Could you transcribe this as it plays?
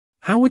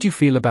How would you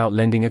feel about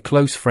lending a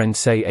close friend,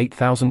 say,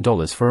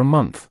 $8,000 for a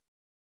month?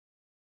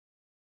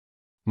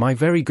 My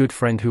very good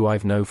friend who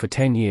I've known for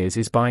 10 years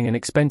is buying an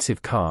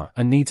expensive car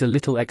and needs a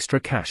little extra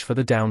cash for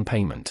the down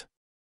payment.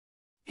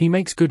 He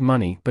makes good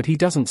money, but he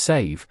doesn't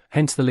save,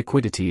 hence the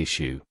liquidity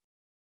issue.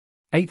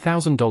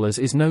 $8,000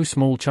 is no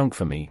small chunk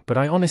for me, but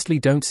I honestly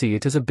don't see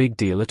it as a big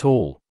deal at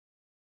all.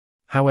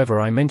 However,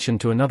 I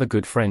mentioned to another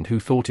good friend who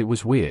thought it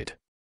was weird.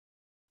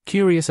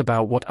 Curious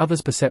about what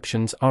others'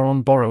 perceptions are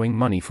on borrowing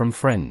money from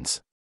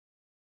friends.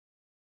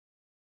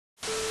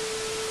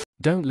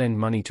 Don't lend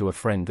money to a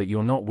friend that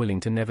you're not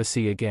willing to never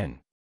see again.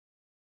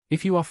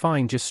 If you are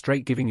fine just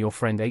straight giving your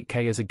friend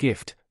 $8K as a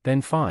gift,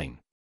 then fine.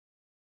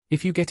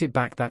 If you get it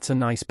back, that's a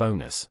nice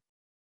bonus.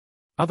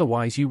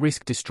 Otherwise, you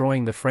risk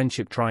destroying the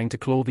friendship trying to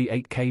claw the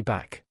 $8K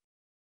back.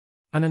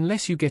 And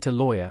unless you get a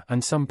lawyer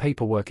and some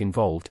paperwork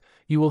involved,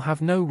 you will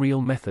have no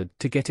real method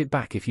to get it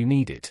back if you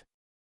need it.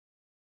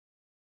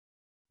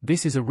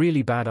 This is a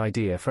really bad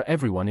idea for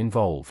everyone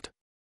involved.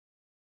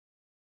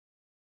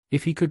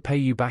 If he could pay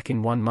you back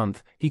in 1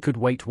 month, he could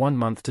wait 1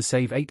 month to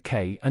save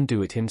 $8K and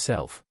do it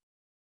himself.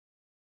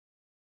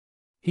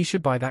 He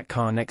should buy that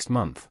car next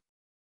month.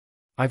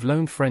 I've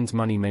loaned friends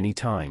money many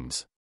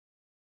times.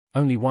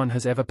 Only one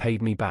has ever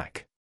paid me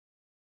back.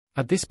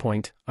 At this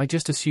point, I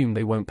just assume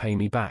they won't pay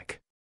me back.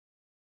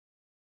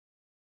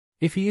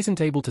 If he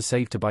isn't able to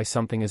save to buy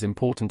something as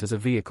important as a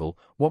vehicle,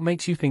 what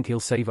makes you think he'll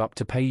save up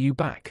to pay you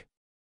back?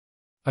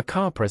 A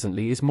car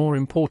presently is more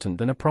important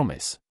than a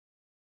promise.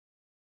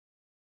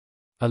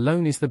 A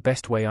loan is the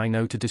best way I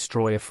know to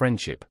destroy a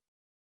friendship.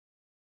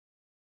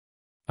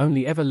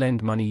 Only ever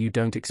lend money you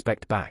don't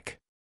expect back.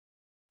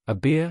 A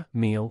beer,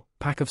 meal,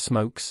 pack of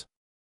smokes?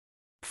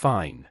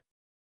 Fine.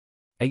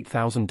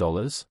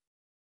 $8,000?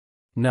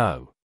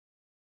 No.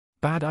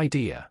 Bad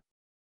idea.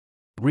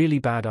 Really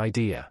bad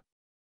idea.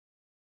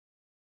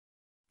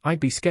 I'd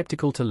be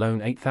skeptical to loan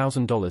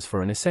 $8,000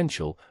 for an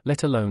essential,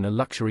 let alone a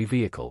luxury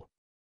vehicle.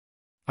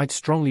 I'd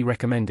strongly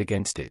recommend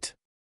against it.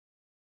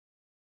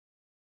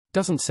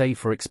 Doesn't save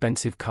for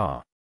expensive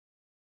car.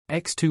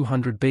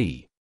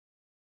 X200B.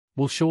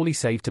 Will surely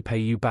save to pay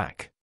you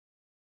back.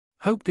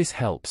 Hope this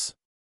helps.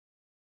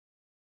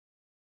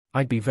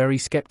 I'd be very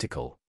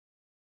skeptical.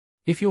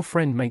 If your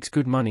friend makes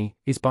good money,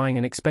 is buying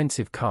an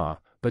expensive car,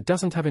 but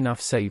doesn't have enough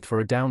saved for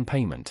a down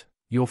payment,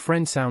 your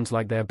friend sounds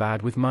like they're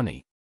bad with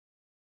money.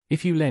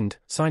 If you lend,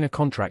 sign a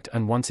contract,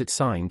 and once it's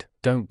signed,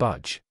 don't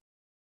budge.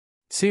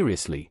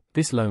 Seriously,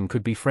 this loan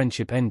could be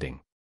friendship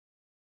ending.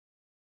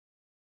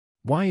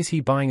 Why is he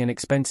buying an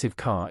expensive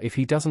car if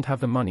he doesn't have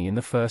the money in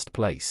the first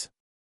place?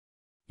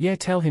 Yeah,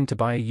 tell him to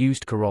buy a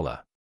used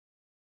Corolla.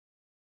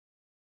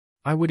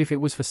 I would if it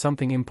was for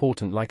something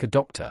important like a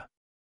doctor.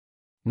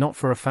 Not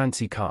for a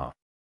fancy car.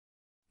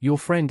 Your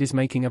friend is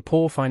making a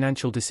poor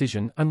financial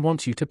decision and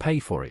wants you to pay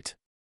for it.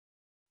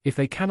 If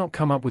they cannot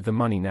come up with the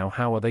money now,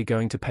 how are they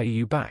going to pay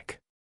you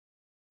back?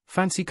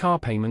 Fancy car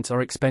payments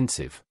are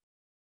expensive.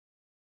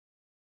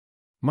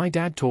 My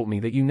dad taught me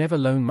that you never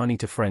loan money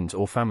to friends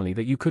or family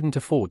that you couldn't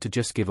afford to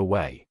just give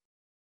away.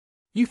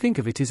 You think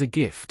of it as a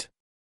gift.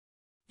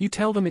 You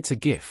tell them it's a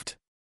gift.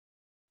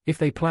 If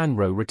they plan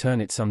to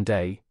return it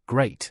someday,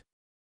 great.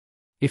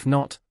 If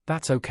not,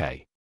 that's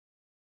okay.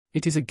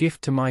 It is a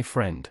gift to my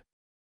friend.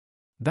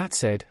 That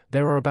said,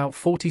 there are about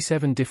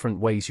 47 different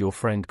ways your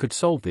friend could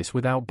solve this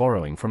without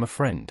borrowing from a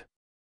friend.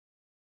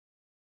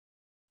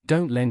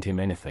 Don't lend him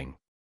anything.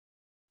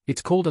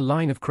 It's called a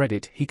line of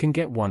credit, he can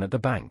get one at the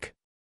bank.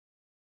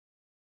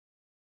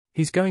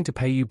 He's going to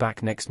pay you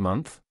back next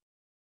month?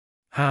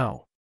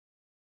 How?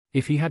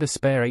 If he had a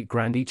spare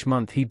 $8,000 each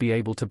month, he'd be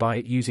able to buy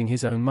it using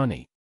his own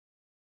money.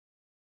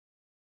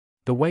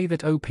 The way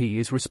that OP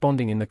is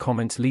responding in the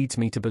comments leads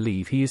me to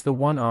believe he is the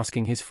one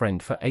asking his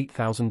friend for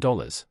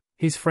 $8,000.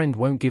 His friend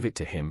won't give it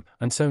to him,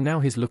 and so now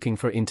he's looking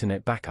for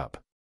internet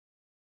backup.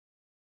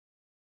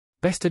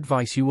 Best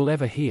advice you will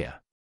ever hear.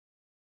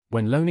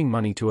 When loaning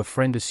money to a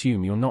friend,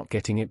 assume you're not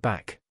getting it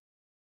back.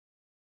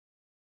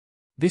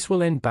 This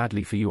will end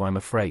badly for you, I'm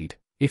afraid.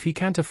 If he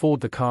can't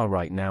afford the car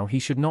right now, he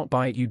should not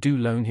buy it. You do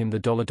loan him the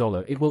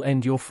 $. It will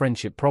end your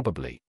friendship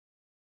probably.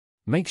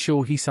 Make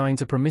sure he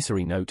signs a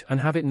promissory note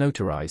and have it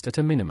notarized at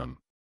a minimum.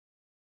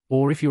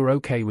 Or if you're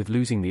okay with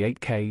losing the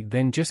 $8K,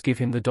 then just give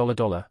him the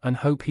 $. And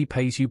hope he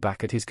pays you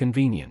back at his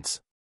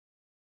convenience.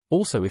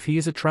 Also, if he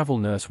is a travel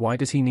nurse, why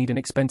does he need an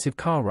expensive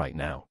car right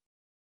now?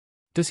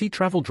 Does he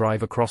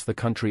drive across the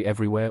country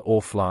everywhere or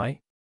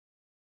fly?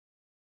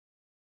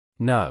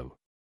 No.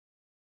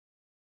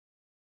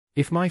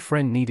 If my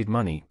friend needed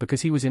money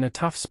because he was in a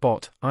tough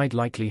spot, I'd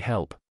likely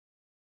help.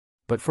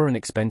 But for an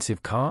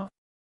expensive car?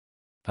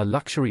 A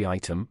luxury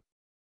item?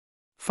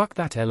 Fuck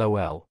that,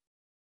 lol.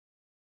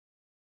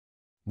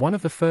 One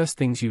of the first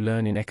things you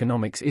learn in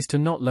economics is to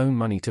not loan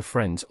money to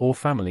friends or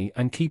family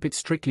and keep it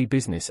strictly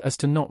business as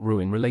to not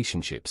ruin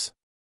relationships.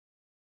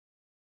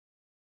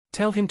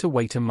 Tell him to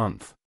wait a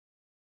month.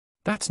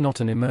 That's not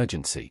an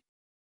emergency.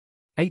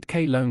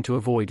 $8K loan to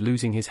avoid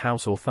losing his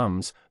house or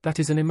thumbs, that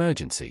is an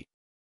emergency.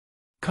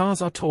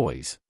 Cars are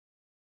toys.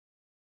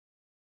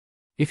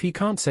 If he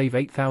can't save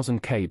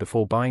 8,000k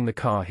before buying the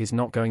car, he's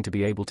not going to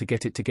be able to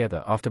get it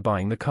together after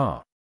buying the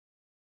car.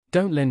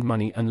 Don't lend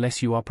money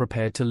unless you are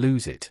prepared to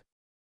lose it.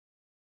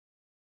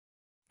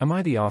 Am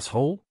I the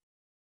asshole?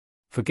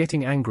 For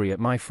getting angry at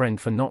my friend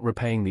for not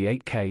repaying the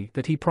 8k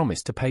that he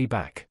promised to pay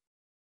back.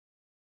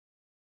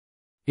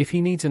 If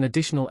he needs an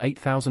additional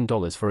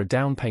 $8,000 for a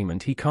down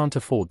payment, he can't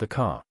afford the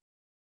car.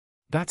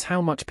 That's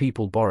how much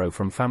people borrow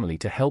from family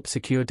to help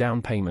secure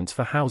down payments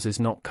for houses,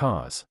 not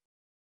cars.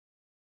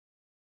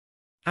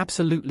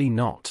 Absolutely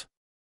not.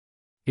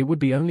 It would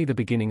be only the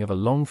beginning of a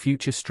long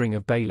future string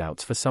of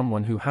bailouts for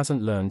someone who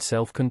hasn't learned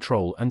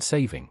self-control and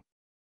saving.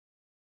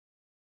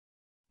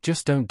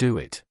 Just don't do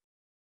it.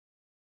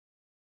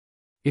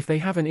 If they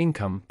have an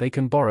income, they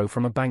can borrow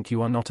from a bank.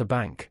 You are not a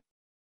bank.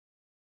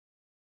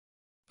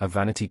 A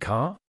vanity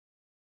car?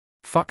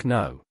 Fuck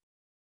no.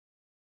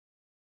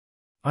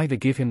 Either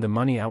give him the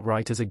money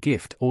outright as a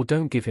gift or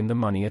don't give him the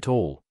money at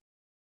all.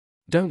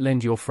 Don't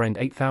lend your friend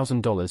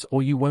 $8,000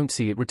 or you won't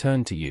see it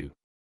returned to you.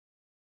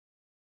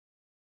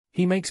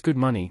 He makes good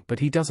money, but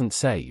he doesn't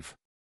save.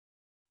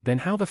 Then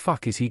how the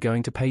fuck is he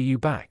going to pay you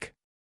back?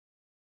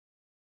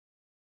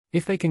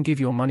 If they can give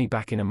your money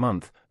back in a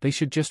month, they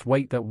should just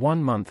wait that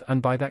 1 month and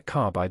buy that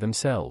car by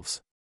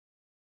themselves.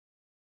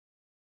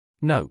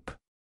 Nope.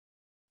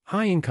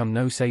 High income,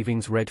 no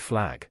savings, red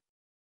flag.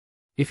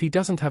 If he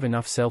doesn't have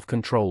enough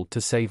self-control to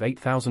save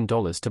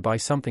 $8,000 to buy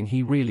something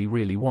he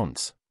really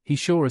wants, he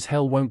sure as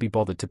hell won't be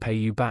bothered to pay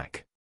you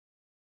back.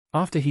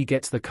 After he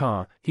gets the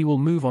car, he will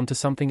move on to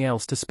something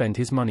else to spend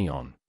his money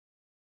on.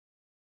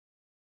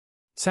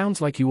 Sounds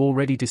like you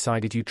already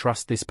decided you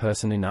trust this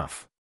person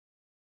enough.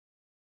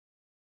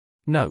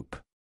 Nope.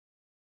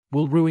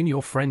 Will ruin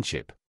your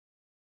friendship.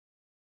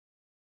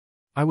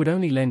 I would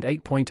only lend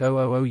 8,000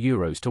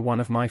 euros to one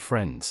of my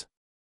friends.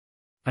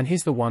 And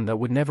he's the one that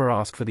would never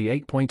ask for the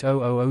 8,000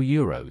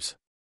 euros.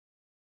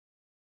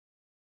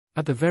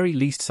 At the very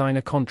least, sign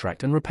a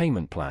contract and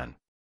repayment plan.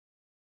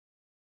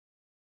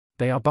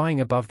 They are buying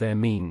above their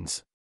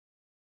means.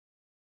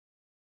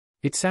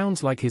 It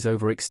sounds like he's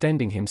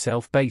overextending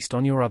himself based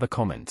on your other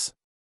comments.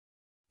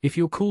 If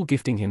you're cool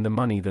gifting him the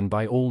money, then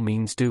by all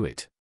means do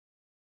it.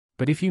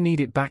 But if you need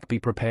it back, be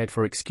prepared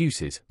for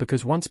excuses,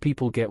 because once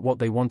people get what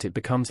they want, it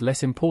becomes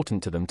less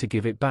important to them to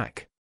give it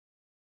back.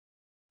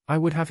 I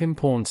would have him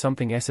pawn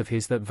something else of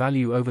his that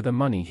value over the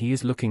money he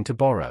is looking to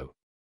borrow.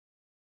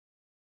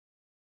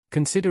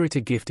 Consider it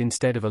a gift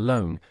instead of a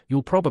loan.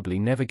 You'll probably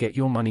never get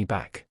your money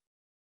back.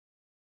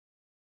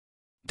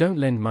 Don't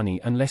lend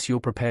money unless you're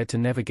prepared to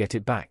never get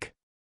it back.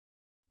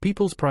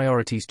 People's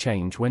priorities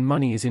change when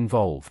money is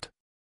involved.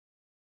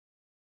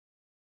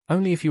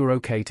 Only if you're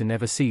okay to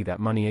never see that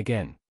money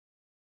again.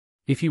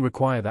 If you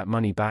require that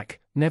money back,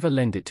 never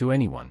lend it to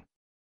anyone.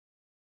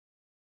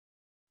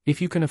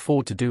 If you can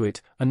afford to do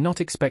it, and not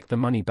expect the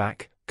money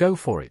back, go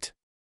for it.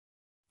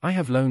 I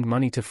have loaned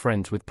money to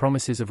friends with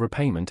promises of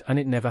repayment and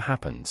it never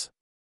happens.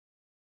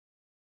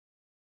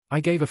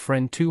 I gave a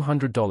friend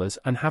 $200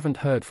 and haven't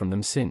heard from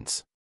them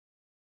since.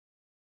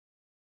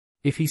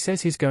 If he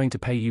says he's going to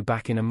pay you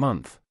back in a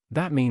month,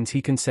 that means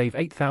he can save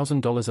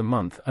 $8,000 a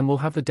month and will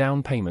have the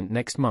down payment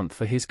next month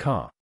for his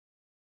car.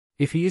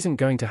 If he isn't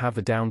going to have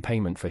the down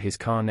payment for his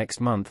car next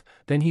month,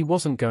 then he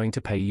wasn't going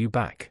to pay you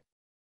back.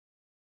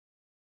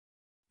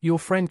 Your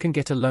friend can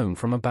get a loan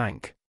from a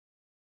bank.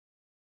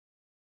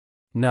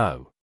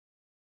 No.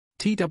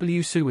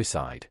 TW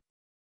suicide.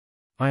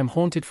 I am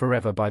haunted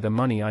forever by the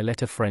money I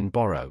let a friend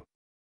borrow.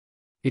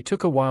 It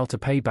took a while to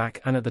pay back,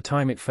 and at the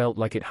time it felt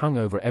like it hung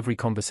over every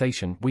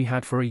conversation we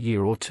had for a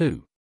year or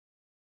two.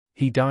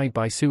 He died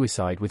by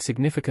suicide with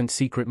significant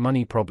secret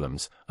money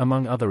problems,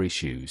 among other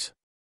issues.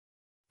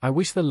 I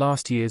wish the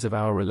last years of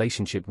our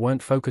relationship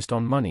weren't focused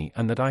on money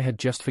and that I had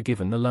just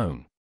forgiven the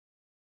loan.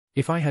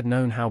 If I had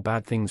known how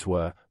bad things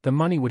were, the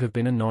money would have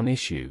been a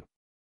non-issue.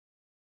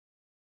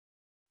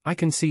 I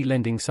can see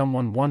lending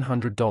someone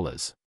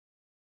 $100.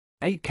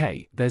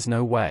 8K, there's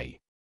no way.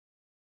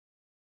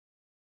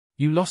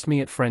 You lost me.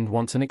 At friend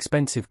wants an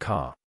expensive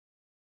car.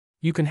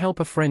 You can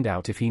help a friend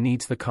out if he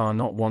needs the car,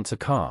 not wants a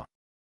car.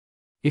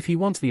 If he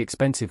wants the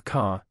expensive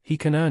car, he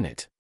can earn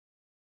it.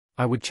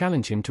 I would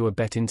challenge him to a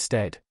bet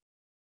instead.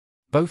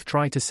 Both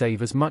try to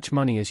save as much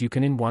money as you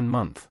can in 1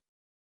 month.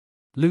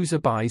 Loser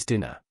buys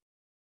dinner.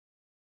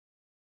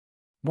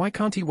 Why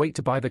can't he wait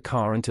to buy the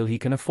car until he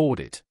can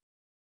afford it?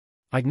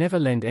 I'd never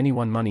lend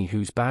anyone money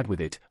who's bad with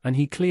it, and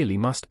he clearly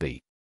must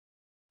be.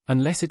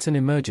 Unless it's an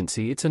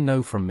emergency, it's a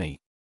no from me.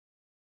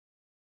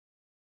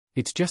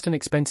 It's just an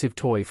expensive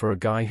toy for a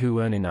guy who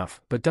earns enough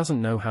but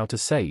doesn't know how to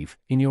save,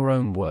 in your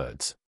own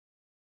words.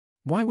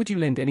 Why would you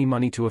lend any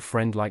money to a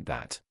friend like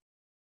that?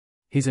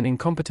 He's an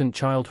incompetent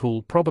child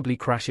who'll probably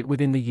crash it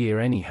within the year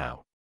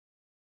anyhow.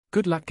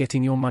 Good luck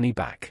getting your money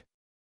back.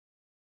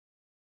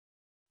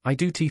 I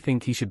do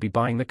think he should be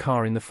buying the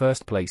car in the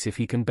first place if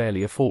he can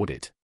barely afford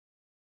it.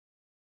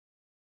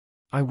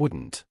 I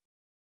wouldn't.